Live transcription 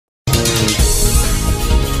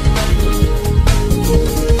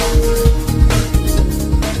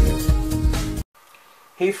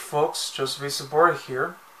Hey folks, Sobora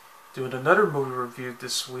here, doing another movie review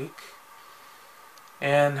this week.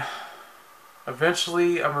 And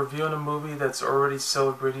eventually I'm reviewing a movie that's already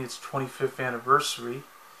celebrating its 25th anniversary.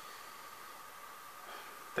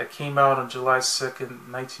 That came out on July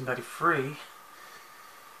 2nd, 1993. In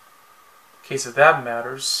case of that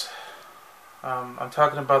matters. I'm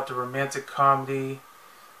talking about the romantic comedy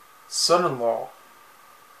Son-in-Law.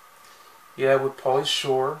 Yeah, with Pauly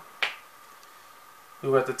Shore,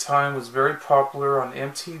 who at the time was very popular on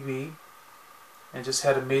MTV and just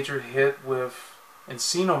had a major hit with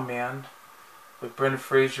Encino Man with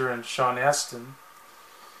Fraser and Shawn.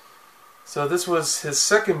 So this was his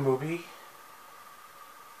second movie.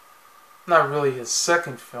 Not really his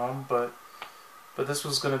second film, but this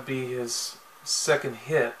was going to be his second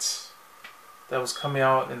hit that was coming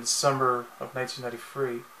out in the summer of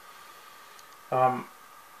 1993.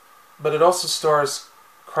 But it also stars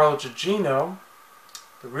Carla, Gugino,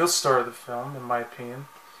 the real star of the film, in my opinion,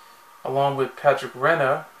 along with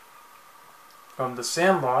Renna from The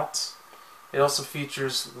Sandlot. It also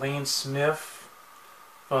features Lane Smith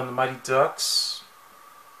from The Mighty Ducks,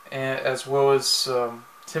 and as well as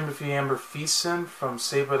Tiffani-Amber Thiessen from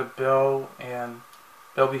Saved by the Bell and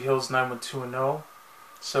Beverly Hills 90210,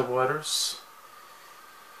 several others.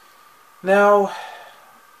 Now,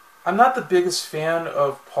 I'm not the biggest fan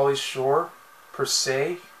of Pauly Shore, per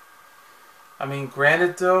se. I mean,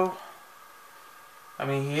 granted though,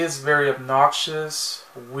 he is very obnoxious,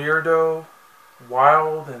 weirdo,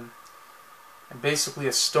 wild, and basically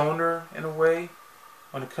a stoner in a way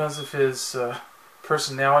when it comes to his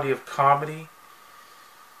personality of comedy.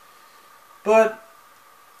 But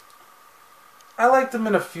I liked him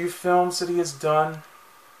in a few films that he has done.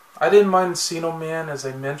 I didn't mind Encino Man, as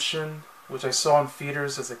I mentioned, which I saw in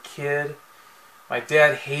theaters as a kid. My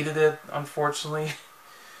dad hated it, unfortunately.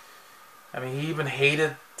 He even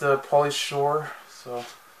hated Pauly Shore. So,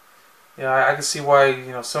 yeah, I can see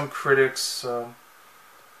why, some critics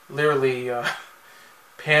literally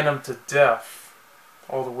pan him to death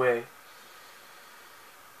all the way.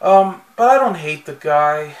 But I don't hate the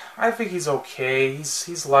guy. I think he's okay.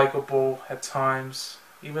 He's likable at times,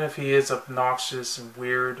 even if he is obnoxious and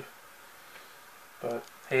weird. But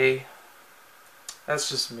hey, that's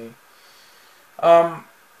just me.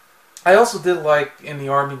 I also did like In the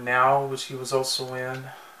Army Now, which he was also in,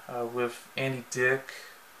 with Andy Dick,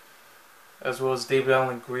 as well as David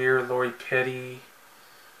Allen Greer, Lori Petty,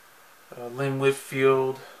 Lynn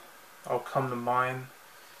Whitfield, all come to mind.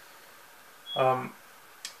 I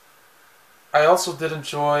also did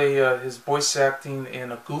enjoy his voice acting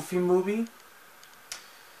in a Goofy movie.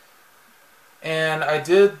 And I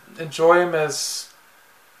did enjoy him as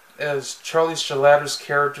Charlie Shallatter's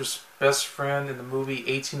character's best friend in the movie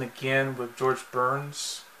 18 Again with George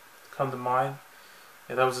Burns, come to mind.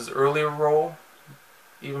 Yeah, that was his earlier role,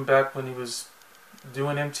 even back when he was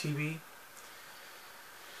doing MTV.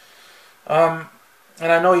 And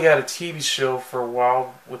I know he had a TV show for a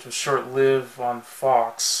while, which was short-lived on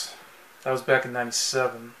Fox. That was back in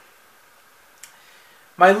 '97.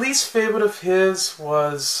 My least favorite of his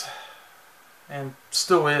was, and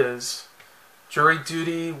still is, Jury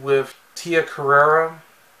Duty with Tia Carrere,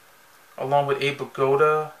 along with Abe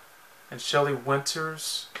Vigoda and Shelley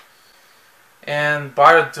Winters, and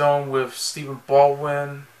Biodome with Stephen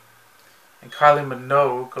Baldwin and Kylie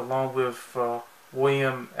Minogue, along with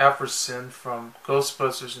William Afterson from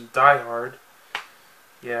Ghostbusters and Die Hard.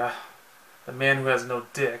 Yeah, the man who has no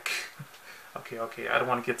dick. Okay, I don't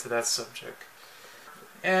want to get to that subject.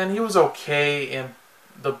 And he was okay in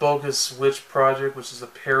The Bogus Witch Project, which is a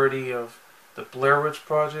parody of the Blair Witch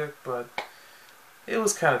Project, but it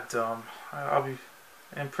was kind of dumb.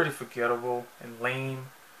 And pretty forgettable and lame.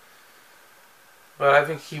 But I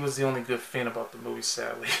think he was the only good thing about the movie,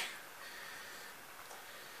 sadly.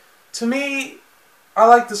 To me, I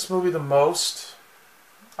like this movie the most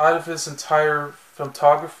out of his entire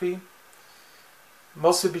filmography.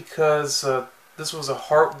 Mostly because this was a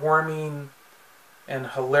heartwarming and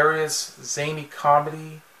hilarious, zany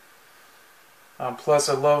comedy. Plus,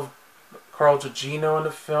 I love Carla Gugino in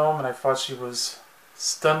the film, and I thought she was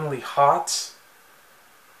stunningly hot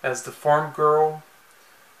as the farm girl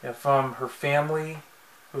from her family,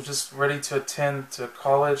 who was just ready to attend to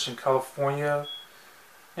college in California.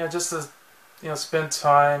 Just to spend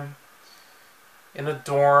time in a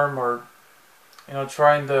dorm, or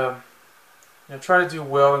trying to do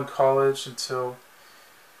well in college until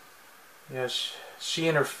she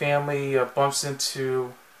and her family bumps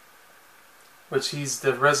into, which he's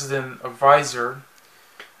the resident advisor,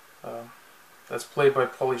 that's played by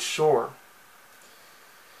Pauly Shore.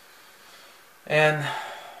 And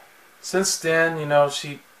since then,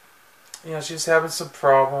 she's having some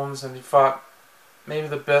problems, and he thought maybe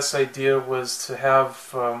the best idea was to have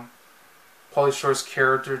Pauly Shore's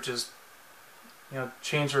character just,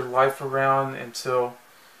 change her life around until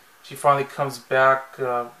she finally comes back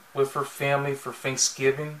with her family for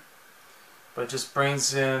Thanksgiving. But it just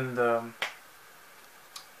brings in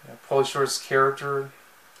Pauly Shore's character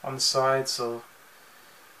on the side, so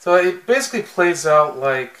it basically plays out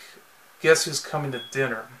like Guess Who's Coming to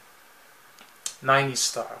Dinner, 90s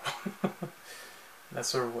style. That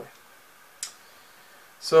sort of way.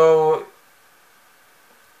 So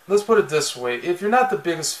let's put it this way: if you're not the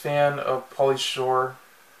biggest fan of Pauly Shore,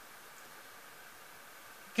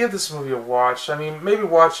 give this movie a watch. I mean, maybe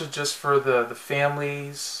watch it just for the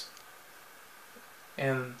families,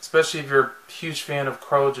 and especially if you're a huge fan of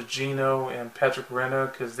Carla Gugino and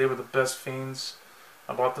Renna, because they were the best fiends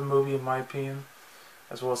about the movie, in my opinion,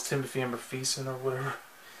 as well as Tiffani-Amber Thiessen or whatever.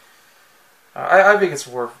 I think it's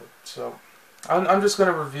worth it. So I'm just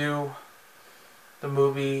going to review the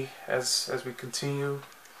movie as we continue.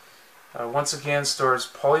 Once again, stars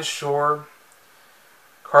Pauly Shore,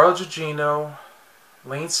 Carla Gugino,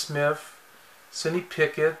 Lane Smith, Cindy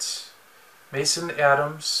Pickett, Mason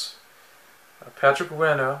Adams, Patrick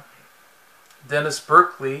Renna, Dennis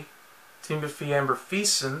Burkley, Tiffani-Amber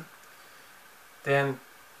Thiessen, then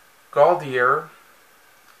Gauthier,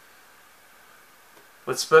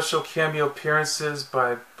 with special cameo appearances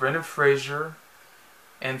by Fraser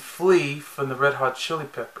and Flea from the Red Hot Chili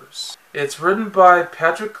Peppers. It's written by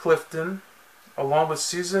Patrick Clifton, along with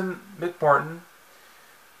Susan McMartin,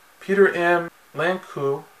 Peter M.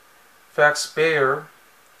 Lenkov, Bahr,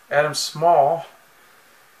 Adam Small,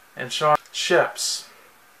 and Shawn Schepps.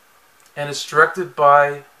 And it's directed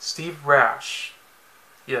by Steve Rash.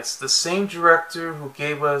 Yes, the same director who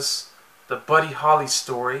gave us the Buddy Holly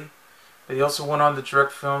story, but he also went on to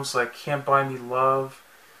direct films like Can't Buy Me Love,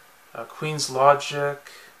 Queen's Logic,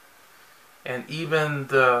 and even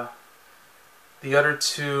the other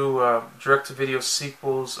two direct-to-video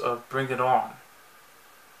sequels of Bring It On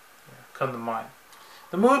come to mind.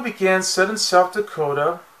 The movie begins set in South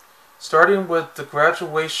Dakota, starting with the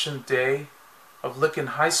graduation day of Lincoln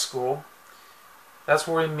High School. That's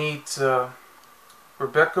where we meet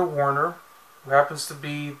Rebecca Warner, who happens to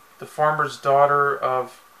be the farmer's daughter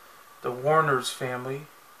of the Warner's family,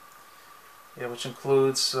 which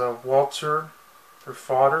includes Walter, her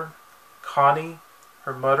father, Connie,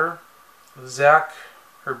 her mother, Zach,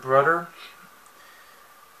 her brother,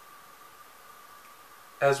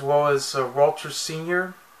 as well as Walter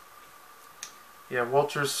Sr.,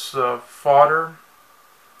 Walter's father,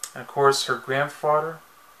 and of course her grandfather.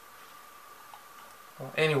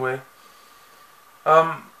 Well, anyway,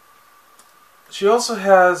 she also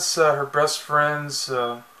has her best friends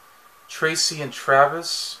Tracy and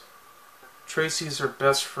Travis. Tracy's her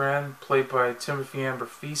best friend, played by Tiffani-Amber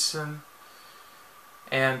Thiessen,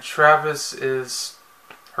 and Travis is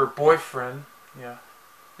her boyfriend,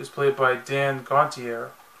 who's played by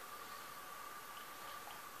Gauthier.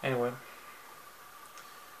 Anyway,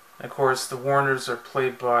 and of course the Warners are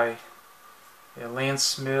played by Lane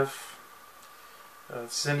Smith,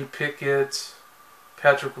 Cindy Pickett,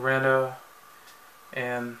 Patrick Renna,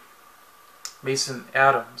 and Mason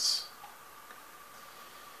Adams.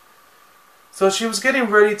 So she was getting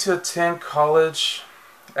ready to attend college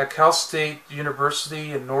at Cal State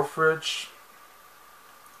University in Northridge.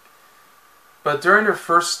 But during her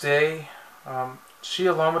first day, she,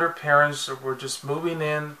 along with her parents, were just moving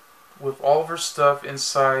in with all of her stuff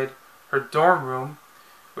inside her dorm room,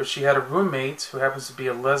 where she had a roommate who happens to be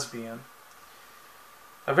a lesbian.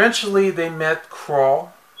 Eventually, they met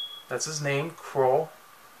Crawl. That's his name, Crawl,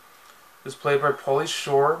 who's played by Pauly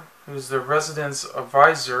Shore, who's the residence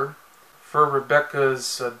advisor for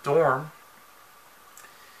Rebecca's dorm.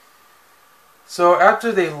 So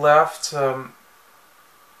after they left,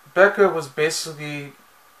 Becca was basically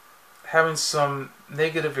having some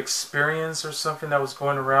negative experience or something that was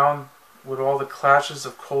going around with all the clashes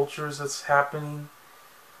of cultures that's happening,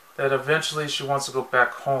 that eventually she wants to go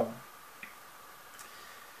back home.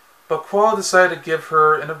 But Crawl decided to give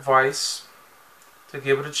her an advice, to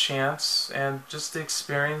give it a chance, and just to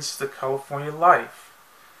experience the California life.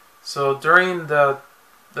 So during the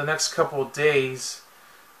next couple of days,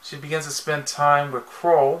 she begins to spend time with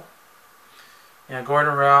Crawl, going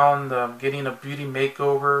around, getting a beauty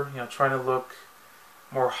makeover, trying to look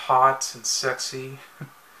more hot and sexy.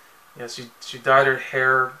 She dyed her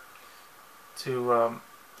hair to,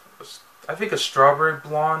 I think, a strawberry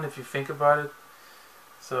blonde, if you think about it.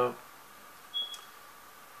 So,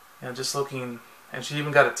 just looking, and she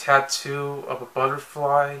even got a tattoo of a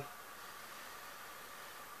butterfly.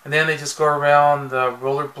 And then they just go around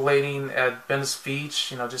rollerblading at Venice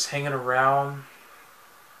Beach, you know, just hanging around,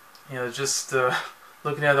 you know, just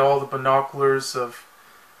looking at all the binoculars of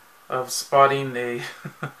spotting a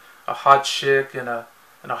a hot chick and a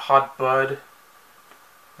hot bud,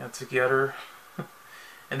 you know, together.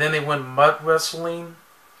 And then they went mud wrestling,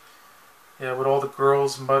 yeah, with all the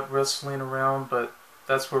girls mud wrestling around. But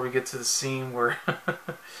that's where we get to the scene where you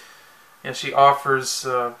know, she offers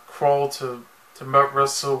Kroll to mud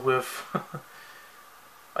wrestle with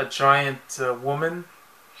a giant woman.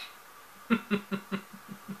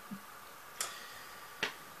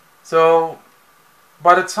 So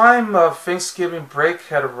by the time Thanksgiving break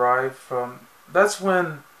had arrived, that's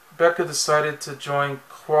when Becca decided to join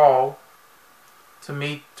Kroll to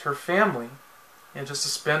meet her family and just to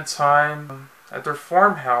spend time at their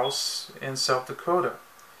farmhouse in South Dakota.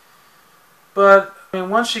 But I mean,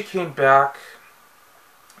 once she came back,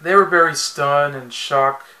 they were very stunned and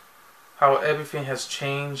shocked how everything has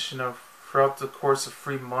changed, you know, throughout the course of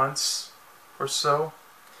 3 months or so.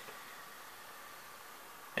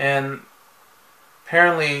 And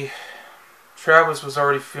apparently Travis was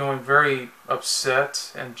already feeling very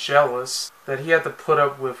upset and jealous that he had to put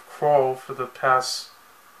up with Kroll for the past,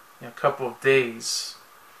 you know, couple of days.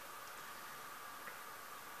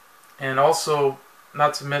 And also,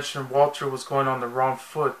 not to mention, Walter was going on the wrong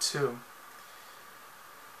foot too.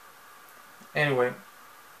 Anyway,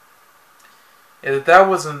 if that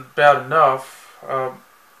wasn't bad enough,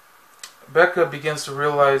 Becca begins to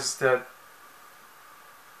realize that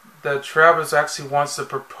Travis actually wants to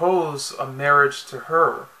propose a marriage to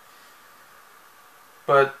her.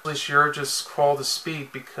 But she urges Kroll to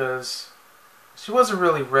speak because she wasn't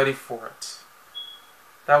really ready for it.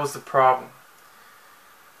 That was the problem.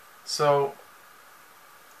 So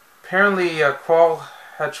apparently Kroll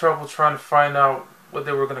had trouble trying to find out what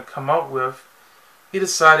they were going to come up with. He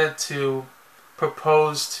decided to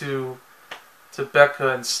propose to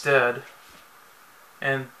Becca instead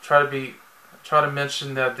and try to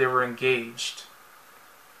mention that they were engaged.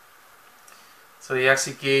 So he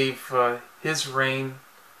actually gave his ring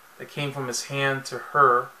that came from his hand to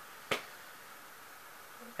her.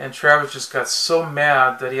 And Travis just got so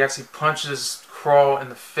mad that he actually punches Kroll in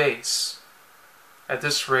the face. At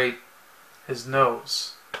this rate, his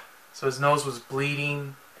nose. So his nose was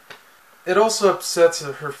bleeding. It also upsets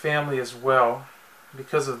her family as well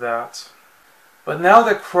because of that. But now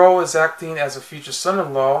that Kroll is acting as a future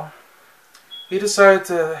son-in-law, he decided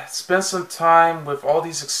to spend some time with all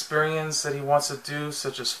these experiences that he wants to do,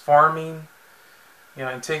 such as farming, you know,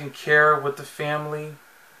 and taking care with the family.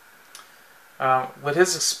 With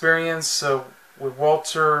his experience with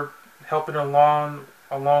Walter helping along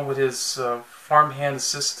with his farmhand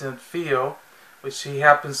assistant Theo, which he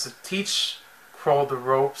happens to teach Kroll the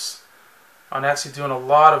ropes on actually doing a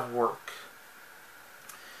lot of work,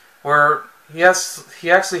 where he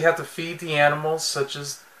actually had to feed the animals such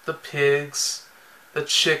as the pigs, the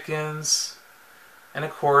chickens, and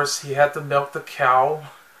of course he had to milk the cow,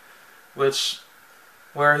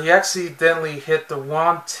 where he accidentally hit the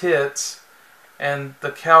one tit and the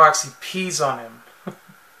cow actually pees on him.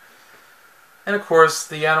 And of course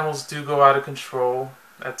the animals do go out of control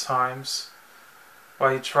at times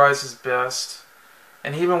while he tries his best.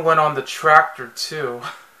 And he even went on the tractor too,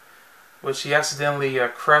 which he accidentally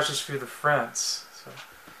crashes through the fence.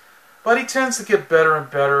 But he tends to get better and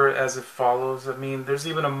better as it follows. I mean, there's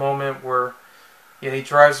even a moment where, you know, he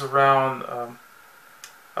drives around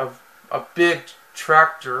a big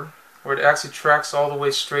tractor where it actually tracks all the way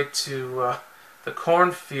straight to the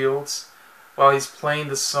cornfields while he's playing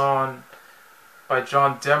the song by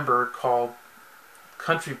John Denver called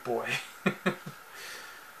Country Boy.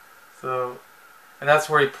 And that's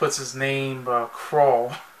where he puts his name,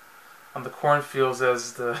 Kroll, on the cornfields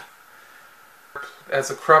as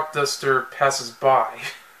a crop duster passes by.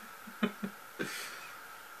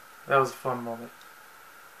 That was a fun moment.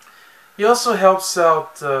 He also helps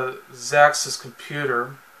out Zach's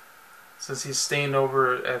computer, since he's staying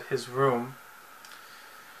over at his room.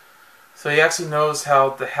 So he actually knows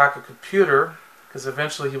how to hack a computer, because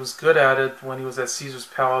eventually he was good at it when he was at Caesar's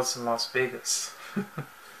Palace in Las Vegas.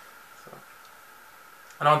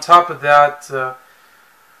 And on top of that,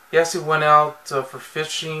 he actually went out for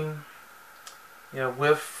fishing, you know,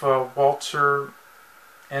 with Walter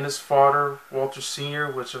and his father, Walter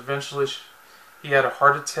Sr., which eventually he had a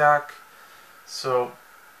heart attack. So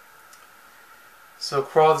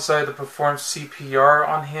Kroll decided to perform CPR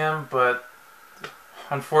on him, but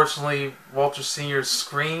unfortunately Walter Sr.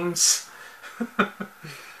 screams,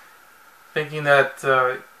 thinking that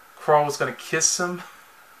Kroll was going to kiss him.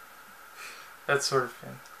 That sort of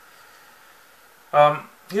thing.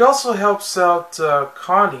 He also helps out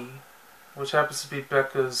Connie, which happens to be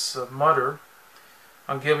Becca's mother,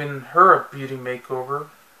 on giving her a beauty makeover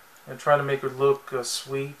and trying to make her look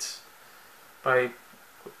sweet by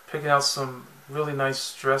picking out some really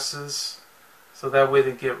nice dresses so that way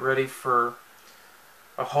they get ready for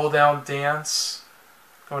a hold down dance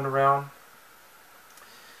going around.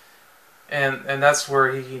 And that's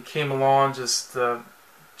where he came along, just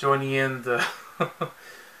joining in the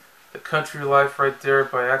the country life right there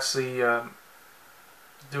by actually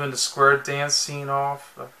doing the square dance scene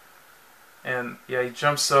off. And yeah, he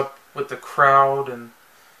jumps up with the crowd, and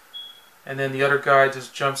then the other guy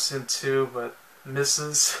just jumps in too, but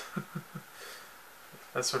misses.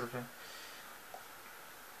 That sort of thing.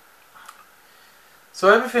 So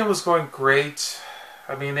everything was going great.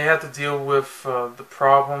 I mean, they had to deal with the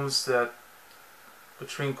problems that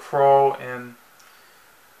between Kroll and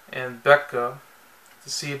Becca to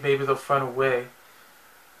see if maybe they'll find a way,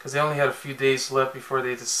 because they only had a few days left before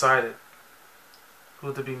they decided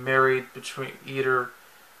who to be married between either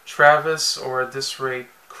Travis or at this rate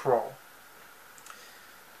Kroll.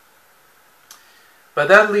 But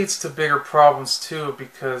that leads to bigger problems too,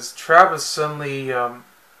 because Travis suddenly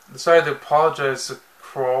decided to apologize to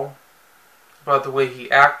Kroll about the way he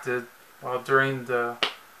acted while during the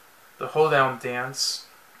hoedown dance.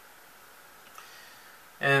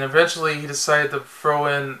 And eventually he decided to throw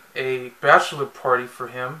in a bachelor party for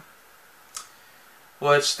him,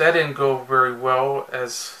 which that didn't go very well,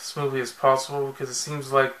 as smoothly as possible, because it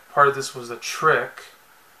seems like part of this was a trick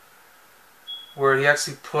where he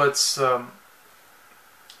actually puts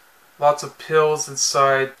lots of pills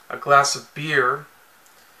inside a glass of beer,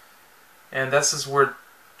 and this is where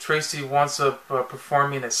Tracy winds up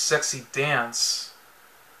performing a sexy dance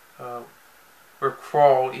where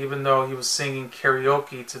Kroll, even though he was singing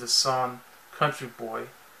karaoke to the song Country Boy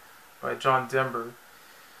by John Denver.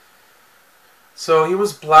 So he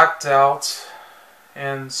was blacked out,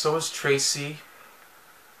 and so was Tracy,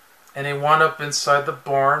 and they wound up inside the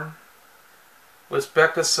barn, which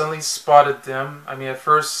Becca suddenly spotted them. I mean, at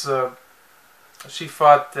first she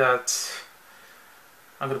thought that,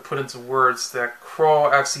 I'm going to put into words, that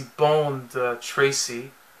Kroll actually boned Tracy,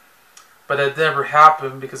 but that never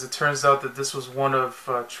happened, because it turns out that this was one of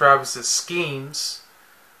Travis's schemes,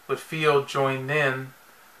 with Theo joining in,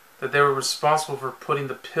 that they were responsible for putting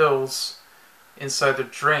the pills inside their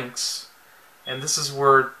drinks. And this is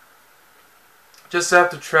where, just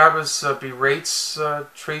after Travis berates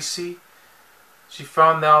Tracy, she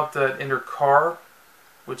found out that in her car,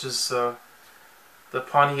 which is the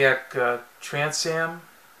Pontiac Trans Am,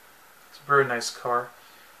 it's a very nice car,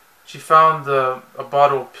 she found a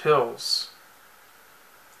bottle of pills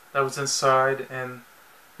that was inside, and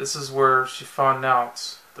this is where she found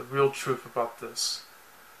out the real truth about this.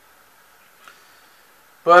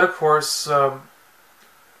 But of course,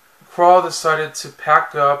 Kroll decided to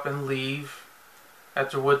pack up and leave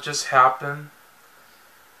after what just happened.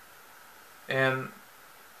 And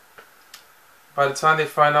by the time they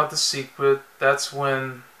find out the secret, that's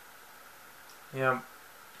when,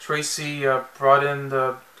 Tracy brought in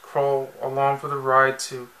the Kroll along for the ride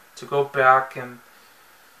to go back and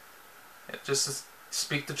just to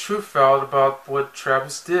speak the truth out about what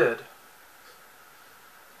Travis did.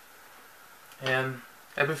 And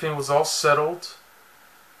everything was all settled.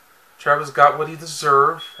 Travis got what he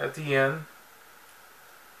deserved at the end,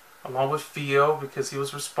 along with Theo, because he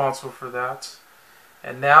was responsible for that.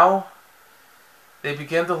 And now they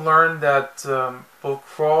begin to learn that both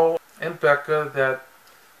Kroll and Becca, that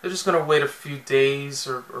they're just going to wait a few days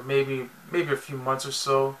or maybe a few months or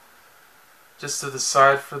so just to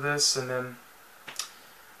decide for this. And then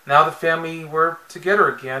now the family were together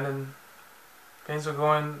again, and things are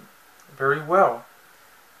going very well.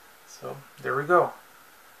 So there we go.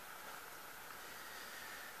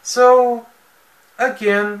 So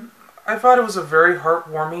again, I thought it was a very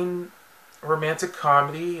heartwarming romantic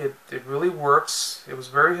comedy. It really works. It was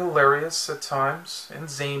very hilarious at times and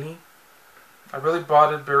zany. I really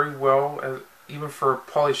bought it very well, even for a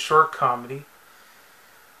Pauly Shore comedy.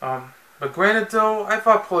 But granted though, I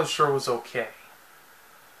thought Pauly Shore was okay.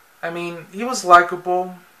 I mean, he was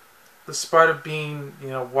likable, despite of being,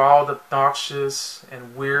 wild, obnoxious,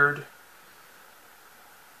 and weird.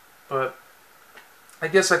 But I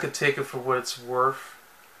guess I could take it for what it's worth.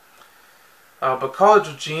 But Carla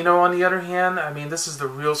Gugino, on the other hand, I mean, this is the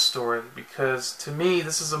real story, because to me,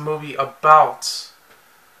 this is a movie about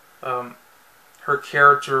her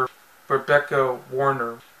character, Rebecca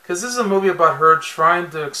Warner. Because this is a movie about her trying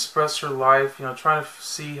to express her life, trying to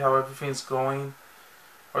see how everything's going,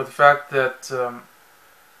 or the fact that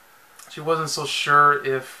she wasn't so sure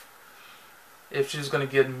if if she was going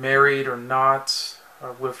to get married or not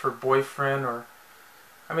with her boyfriend, or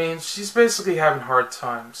I mean, she's basically having hard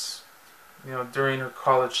times, you know, during her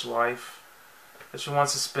college life. That she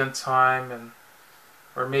wants to spend time, and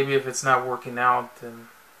or maybe if it's not working out, then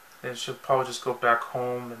she'll probably just go back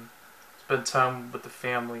home and spend time with the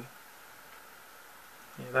family.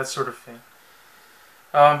 Yeah, that sort of thing.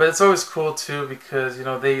 But it's always cool too because you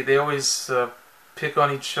know they always pick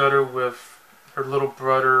on each other with her little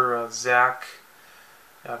brother Zach.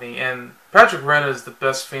 I mean, and Patrick Renna is the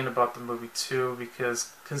best thing about the movie too,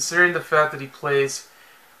 because considering the fact that he plays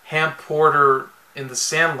Ham Porter in The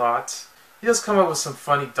Sandlot, he does come up with some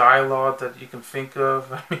funny dialogue that you can think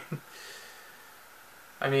of.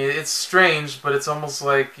 I mean, it's strange, but it's almost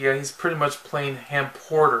like, yeah, he's pretty much playing Ham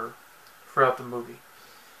Porter throughout the movie.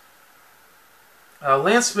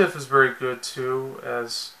 Lance Smith is very good too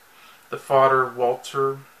as the father,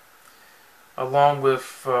 Walter, along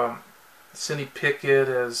with Cindy Pickett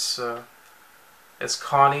as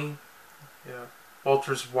Connie, yeah,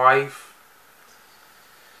 Walter's wife,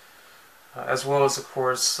 as well as, of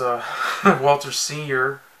course, Walter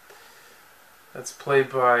Sr., that's played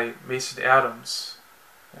by Mason Adams.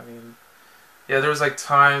 I mean, yeah, there's like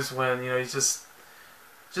times when, you know, he's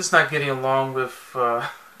just not getting along with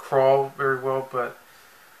Crawl very well, but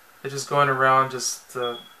they're just going around, just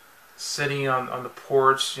sitting on the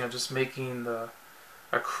porch, you know, just making a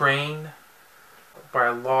crane by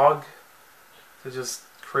a log. They're just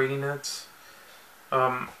creating it,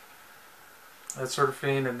 that sort of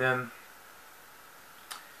thing, and then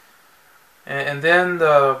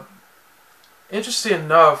interesting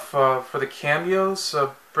enough, for the cameos,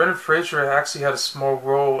 Brendan Fraser actually had a small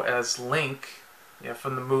role as Link, yeah,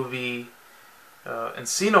 from the movie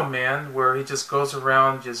Encino Man, where he just goes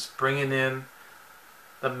around just bringing in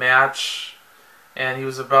the match, and he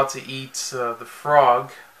was about to eat the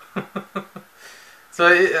frog. So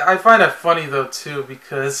I find that funny though too,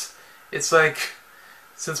 because it's like,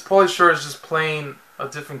 since Pauly Shore is just playing a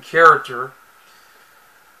different character,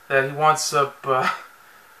 that he wants up,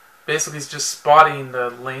 basically he's just spotting the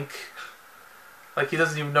Link, like he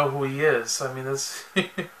doesn't even know who he is. I mean, this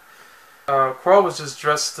Carl was just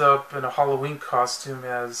dressed up in a Halloween costume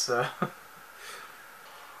as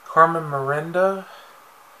Carmen Miranda.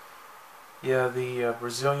 Yeah, the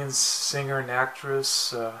Brazilian singer and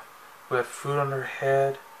actress who had fruit on her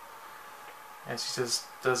head, and she just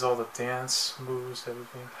does all the dance moves,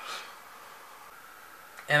 everything.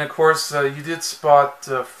 And of course, you did spot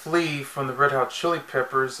Flea from the Red Hot Chili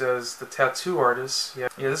Peppers as the tattoo artist. Yeah,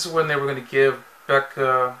 this is when they were going to give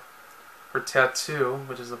Becca her tattoo,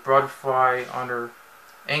 which is a butterfly on her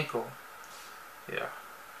ankle. Yeah,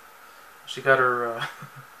 she got her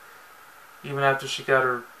even after she got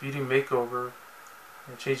her beauty makeover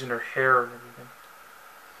and changing her hair and everything.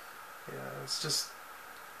 Yeah, it's just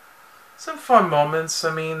some fun moments.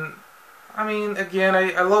 I mean, again,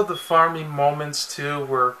 I love the farming moments too,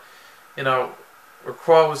 where, you know, where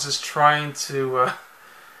Crawl was just trying to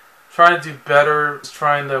do better, just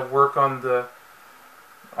trying to work on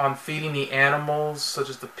feeding the animals, such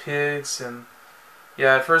as the pigs, and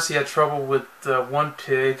yeah, at first he had trouble with one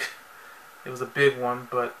pig. It was a big one,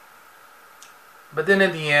 but then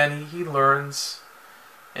in the end he learns,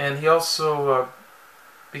 and he also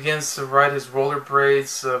begins to ride his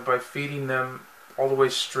rollerblades by feeding them all the way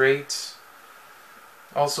straight.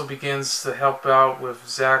 Also begins to help out with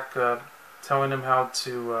Zach telling him how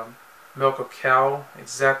to milk a cow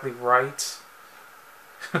exactly right.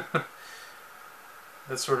 That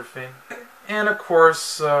sort of thing. And of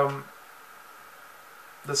course, the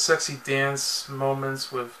sexy dance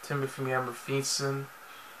moments with Tiffani-Amber Thiessen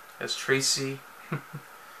as Tracy.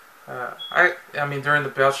 I mean, during the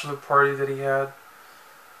bachelor party that he had,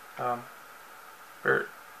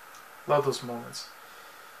 love those moments.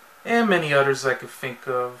 And many others I could think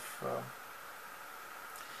of.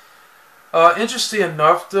 Interesting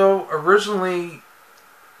enough, though, originally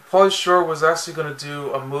Pauly Shore was actually going to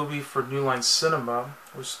do a movie for New Line Cinema,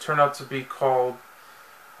 which turned out to be called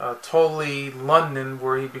Totally London,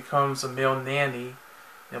 where he becomes a male nanny,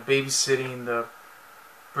 you know, babysitting the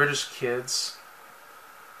British kids.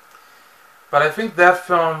 But I think that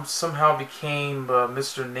film somehow became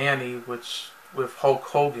Mr. Nanny, with Hulk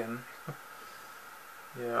Hogan.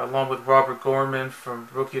 Yeah, along with Robert Gorman from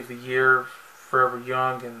Rookie of the Year, Forever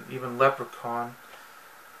Young, and even Leprechaun.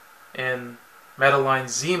 And Madeline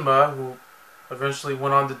Zima, who eventually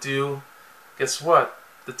went on to do, guess what?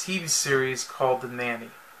 The TV series called The Nanny,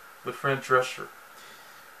 with Fran Drescher.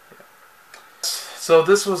 Yeah. So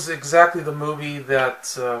this was exactly the movie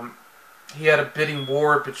that he had a bidding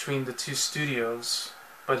war between the two studios.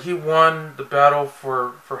 But he won the battle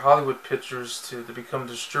for Hollywood Pictures to become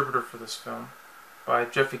distributor for this film by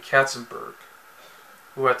Jeffrey Katzenberg,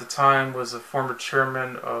 who at the time was a former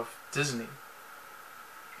chairman of Disney.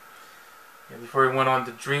 Before he went on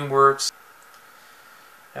to DreamWorks.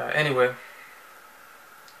 Anyway.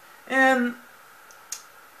 And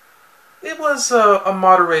it was a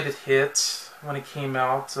moderated hit when it came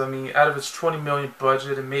out. I mean, out of its $20 million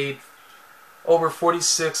budget, it made over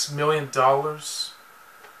 $46 million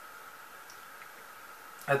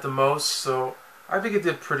at the most. So I think it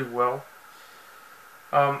did pretty well.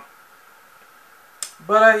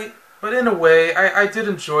 But in a way, I did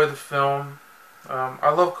enjoy the film. I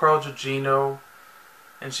love Carla Gugino,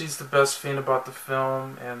 and she's the best thing about the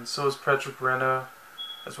film, and so is Patrick Renna,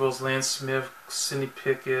 as well as Lance Smith, Sidney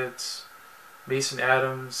Pickett, Mason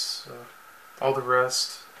Adams, all the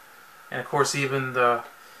rest, and of course even the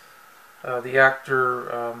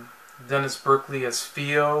actor Dennis Burkley as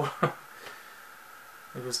Theo.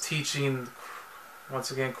 He was teaching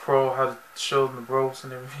once again Crow how to show them the ropes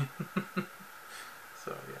and everything.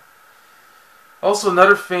 So yeah. Also,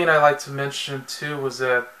 another thing I like to mention too was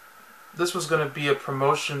that this was going to be a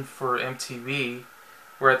promotion for MTV,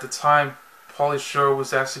 where at the time Pauly Shore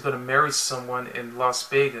was actually going to marry someone in Las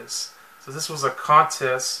Vegas. So this was a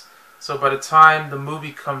contest. So by the time the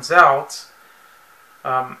movie comes out,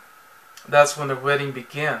 that's when the wedding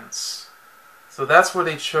begins. So that's where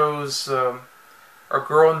they chose a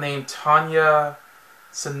girl named Tanya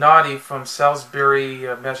Sinati from Salisbury,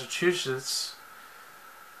 Massachusetts,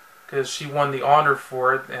 because she won the honor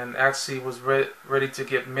for it and actually was ready to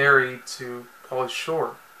get married to Pauly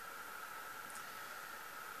Shore.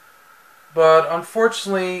 But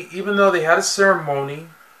unfortunately, even though they had a ceremony,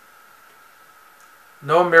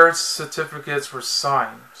 no marriage certificates were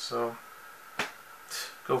signed. So,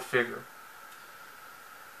 go figure.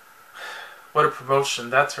 What a promotion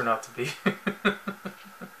that turned out to be.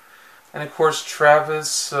 And of course,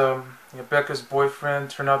 Travis, Becca's boyfriend,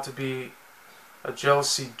 turned out to be a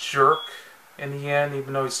jealousy jerk in the end,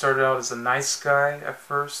 even though he started out as a nice guy at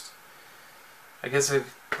first. I guess it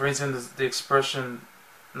brings in the expression,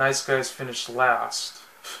 nice guys finish last.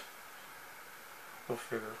 Go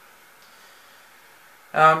figure.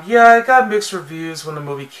 Yeah, it got mixed reviews when the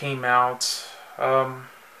movie came out. I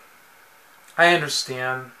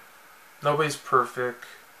understand. Nobody's perfect.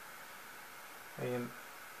 I mean,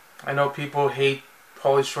 I know people hate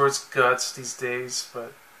Pauly Shore's guts these days,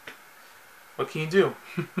 but what can you do?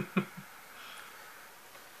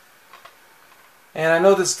 And I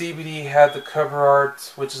know this DVD had the cover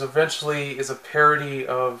art, which is eventually a parody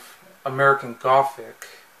of American Gothic.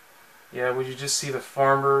 Yeah, where you just see the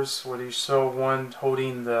farmers, where they show one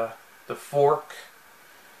holding the fork.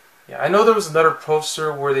 Yeah, I know there was another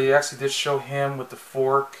poster where they actually did show him with the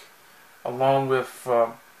fork, along with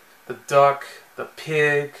the duck, the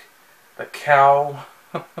pig, the cow.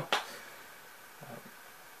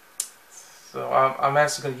 So I'm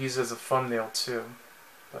actually going to use it as a thumbnail too.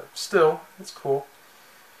 But still, it's cool.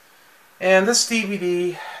 And this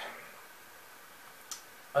DVD,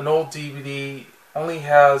 an old DVD, only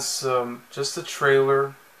has just the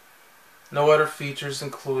trailer, no other features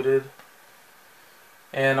included.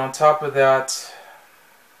 And on top of that,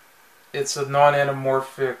 it's a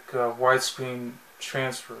non-anamorphic widescreen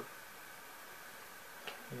transfer.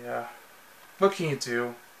 Yeah. What can you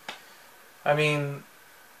do? I mean,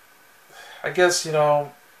 I guess,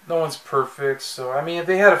 no one's perfect. So, I mean, if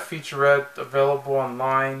they had a featurette available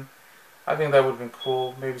online, I think that would have been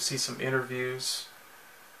cool. Maybe see some interviews,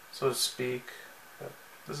 so to speak. But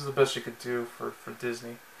this is the best you could do for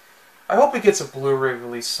Disney. I hope it gets a Blu-ray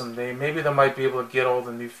release someday. Maybe they might be able to get all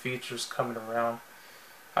the new features coming around.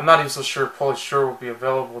 I'm not even so sure Pauly Shore will be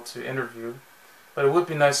available to interview. But it would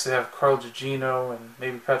be nice to have Carla Gugino and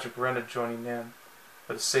maybe Patrick Renna joining in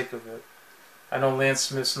for the sake of it. I know Lance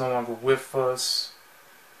Smith's no longer with us,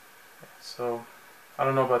 so I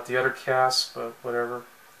don't know about the other cast, but whatever.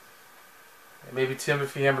 Maybe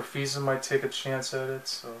Tiffani-Amber might take a chance at it.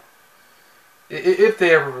 So if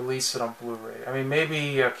they ever release it on Blu-ray, I mean,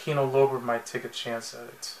 maybe Kino Lorber might take a chance at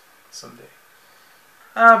it someday.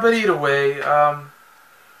 But either way, I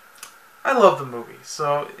love the movie.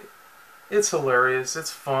 So it's hilarious,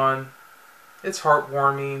 it's fun, it's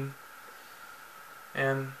heartwarming,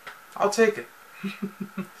 and I'll take it.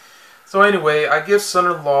 So anyway, I give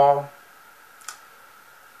Son-in-Law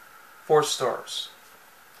 4 stars.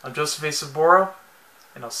 I'm Joseph A. Sobora,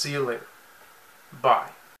 and I'll see you later. Bye.